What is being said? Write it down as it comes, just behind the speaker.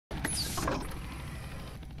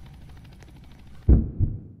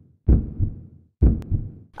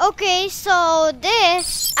Okay, so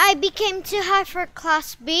this, I became too high for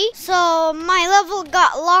class B, so my level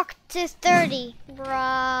got locked to 30. Bro.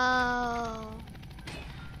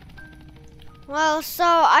 Well, so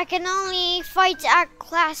I can only fight at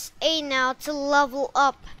class A now to level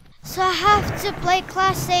up. So I have to play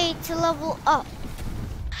class A to level up.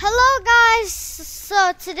 Hello guys,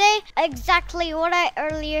 so today, exactly what I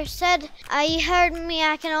earlier said, you heard me,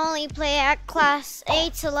 I can only play at class A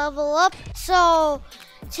to level up. So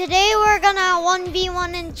today we're gonna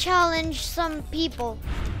 1v1 and challenge some people.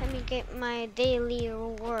 Let me get my daily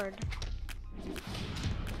reward.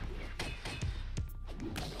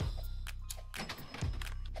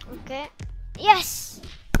 Okay, yes!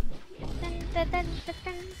 Dun, dun, dun, dun,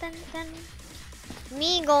 dun, dun, dun.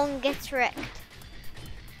 Me gon' get wrecked.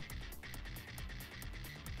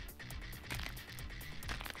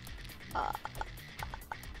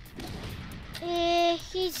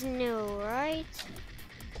 He's new, right?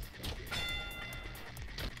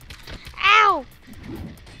 Ow!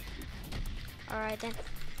 Alright then.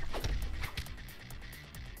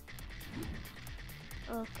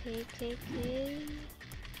 Okay.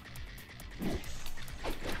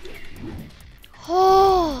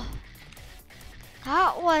 Oh!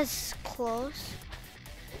 That was close.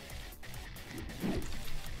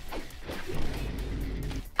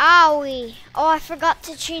 Owie! Oh, I forgot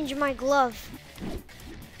to change my glove.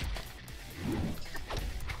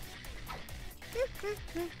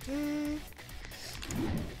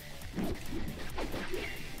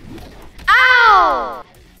 Ow!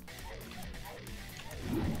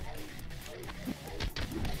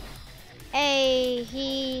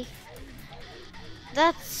 Hey,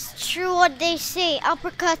 that's true what they say.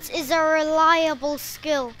 Uppercuts is a reliable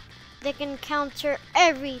skill. They can counter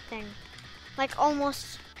everything. Like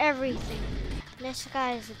almost everything. This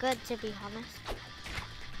guy is good, to be honest.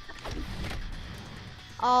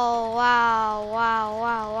 Oh,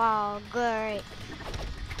 wow. Great.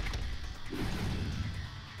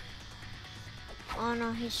 Oh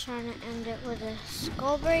no, he's trying to end it with a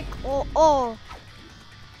skull break.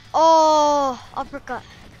 Oh, uppercut.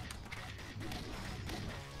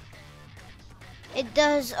 It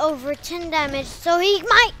does over 10 damage, so he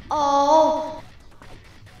might. Oh.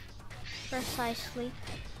 Precisely.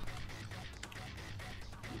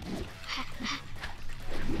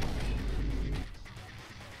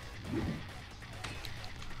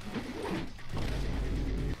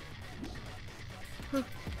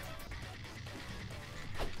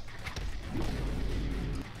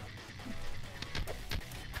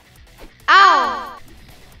 Ow!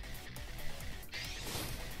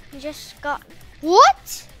 Just got.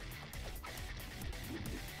 What?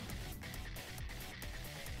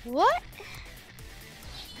 What?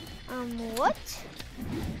 What?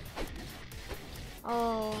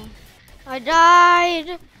 Oh, I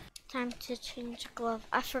died. Time to change glove.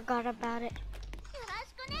 I forgot about it.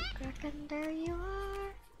 Kraken, there you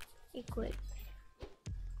are. Equip.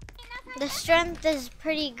 The strength is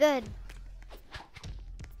pretty good.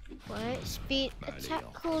 What? Speed, attack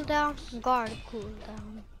cooldown, guard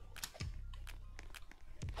cooldown.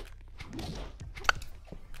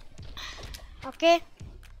 Okay.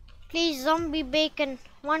 Please, zombie bacon,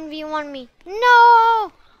 1v1 me.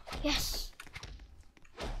 No! Yes.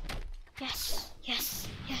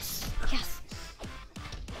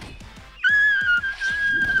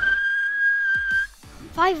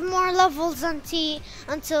 5 more levels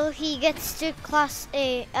until he gets to class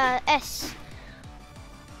A, S.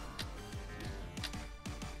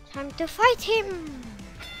 Time to fight him.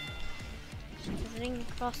 Ring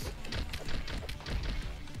cross.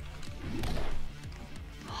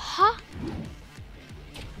 Huh?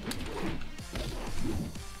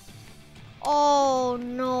 Oh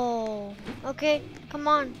no. Okay, come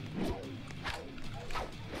on.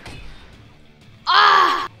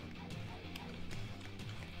 Ah!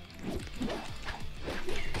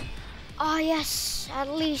 Ah, yes,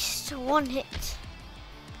 at least one hit.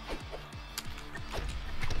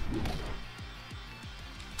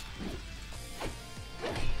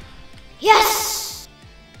 Yes!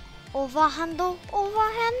 Overhandle.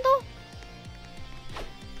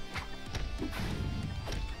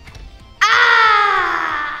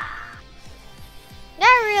 Ah!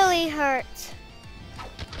 That really hurt.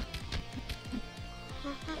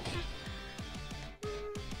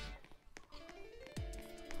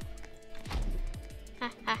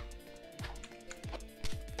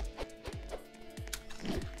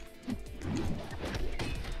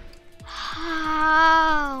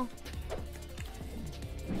 How?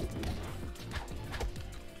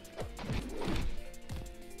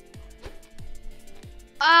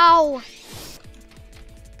 Ow!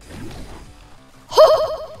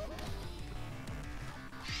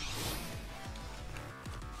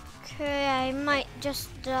 just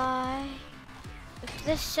die. If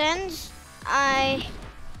this ends, I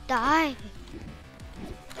die.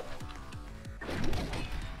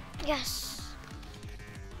 Yes.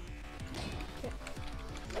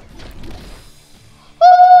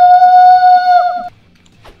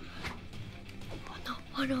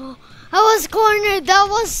 Oh no, I was cornered. That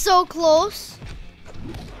was so close.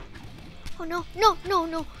 Oh no, no, no,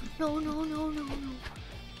 no, no, no, no, no, no.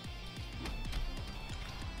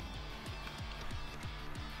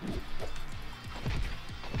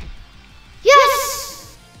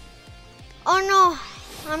 Yes! Oh no,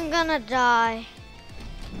 I'm gonna die.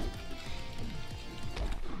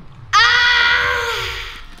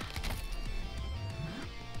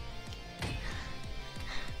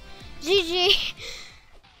 GG.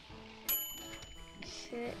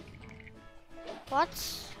 Shit. What?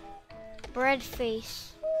 Bread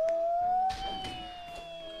face.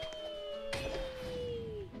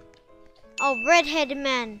 Oh, redheaded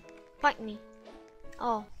man. Fight me.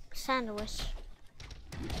 Oh, sandwich.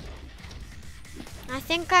 I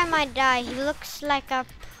think I might die. He looks like a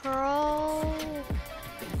pro.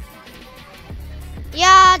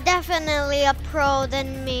 Yeah, definitely a pro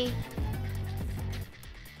than me.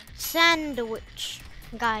 Sandwich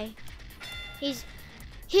guy. He's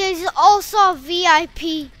also a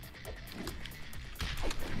VIP.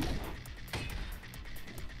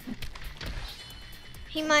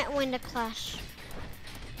 He might win the clash.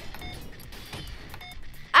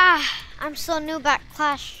 Ah, I'm so noob at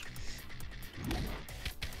clash.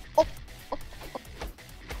 Oh, oh, oh.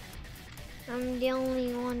 I'm the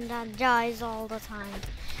only one that dies all the time.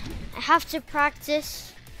 I have to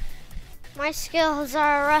practice. My skills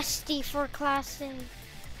are rusty for Class A.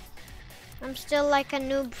 I'm still like a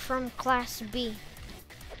noob from Class B.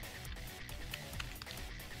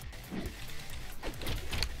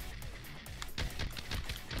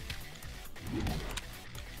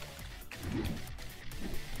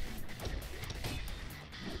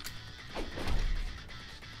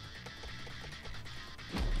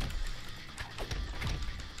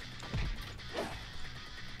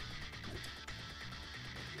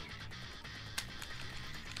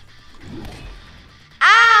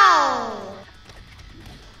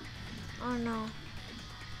 Oh no.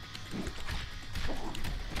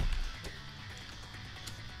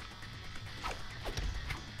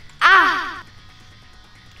 Ah!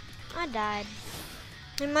 I died.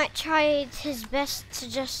 He might try his best to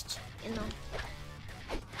just, you know.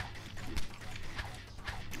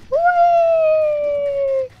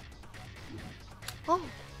 Whee! Oh.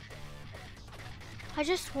 I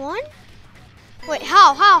just won? Wait,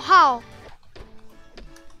 how? How,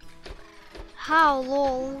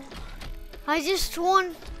 lol? I just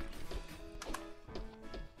won.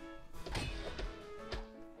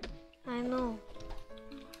 I know.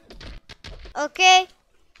 Okay.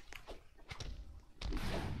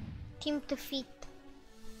 Team defeat.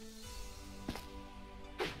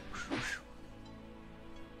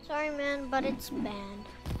 Sorry man, but it's banned.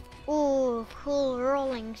 Ooh, cool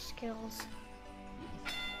rolling skills.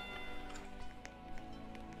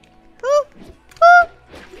 Woo! Woo!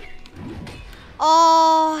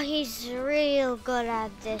 Oh, he's real good at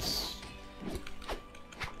this.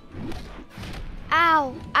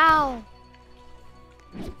 Ow, ow.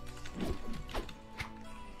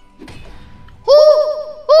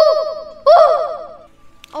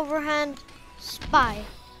 Overhand spy.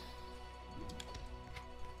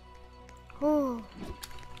 Ooh.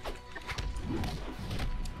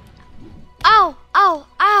 Ow, ow,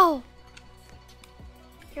 ow.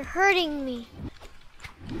 You're hurting me.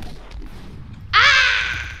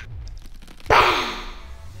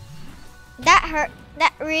 That hurt.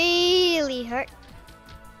 That really hurt.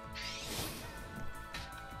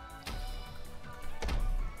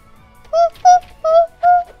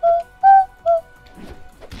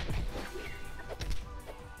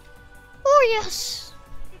 Oh yes.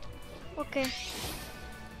 Okay.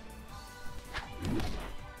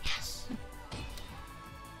 Yes.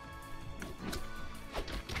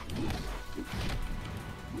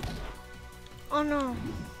 Oh no.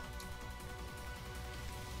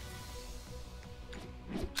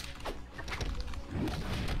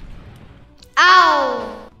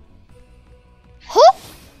 Ow! Huh?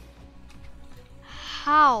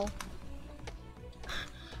 How?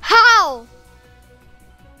 How?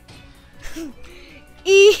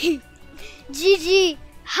 GG.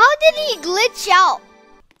 How did he glitch out?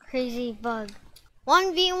 Crazy bug.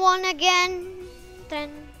 1v1 again.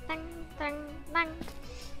 Dun, dun, dun, dun.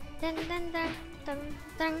 Dun, dun, dun, dun,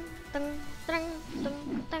 dun, dun, dun,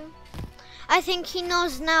 dun, dun. I think he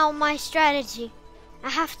knows now my strategy. I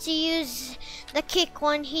have to use the kick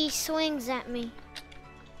when he swings at me.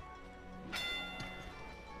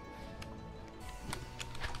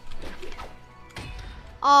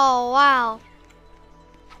 Oh, wow.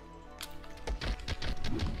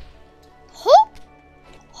 Ho!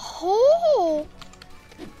 Ho!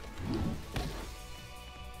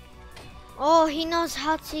 Oh, he knows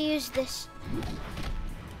how to use this.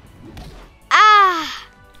 Ah!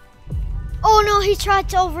 Oh no, he tried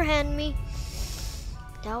to overhand me.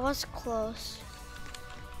 That was close.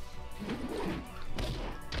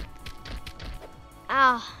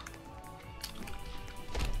 Ah.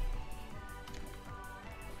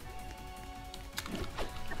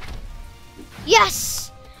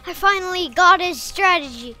 Yes! I finally got his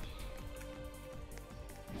strategy.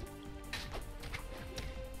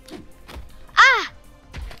 Ah!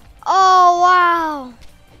 Oh, wow.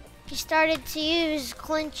 He started to use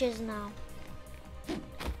clinches now.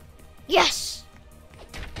 Yes!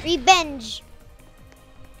 Revenge.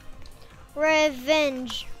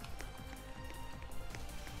 Revenge.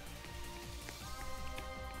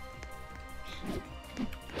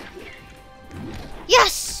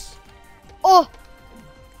 Yes! Oh!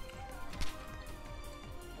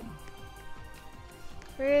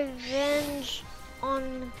 Revenge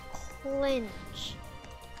on clinch.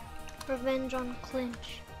 Revenge on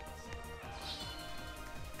clinch.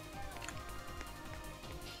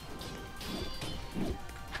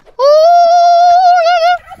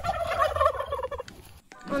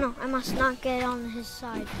 Oh no, I must not get on his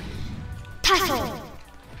side. Tackle!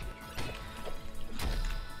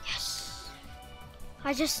 Yes!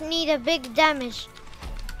 I just need a big damage.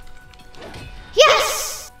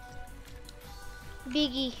 Yes!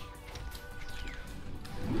 Biggie.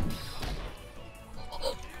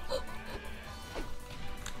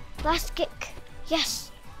 Last kick.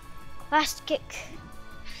 Yes. Last kick.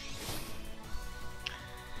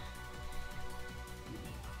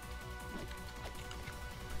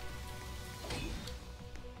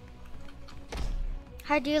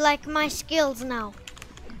 How do you like my skills now?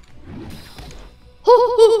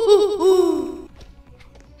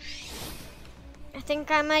 I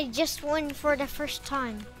think I might just win for the first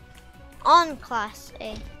time on Class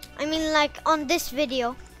A. I mean, like on this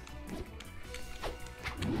video.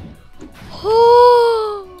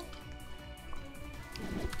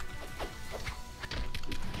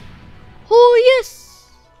 Oh, yes!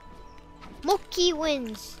 Moki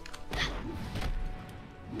wins.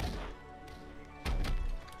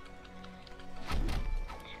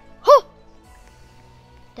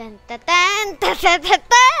 Dun, dun, dun, dun, dun, dun, dun.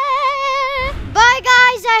 Bye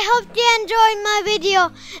guys, I hope you enjoyed my video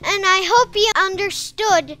and I hope you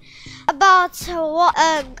understood about what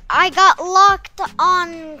I got locked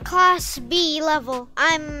on Class B level.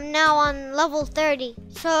 I'm now on level 30.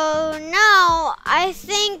 So now I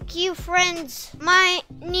think you friends might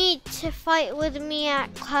need to fight with me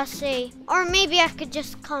at Class A. Or maybe I could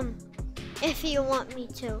just come if you want me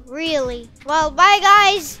to. Really. Well, bye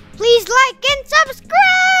guys. Please like and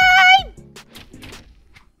subscribe.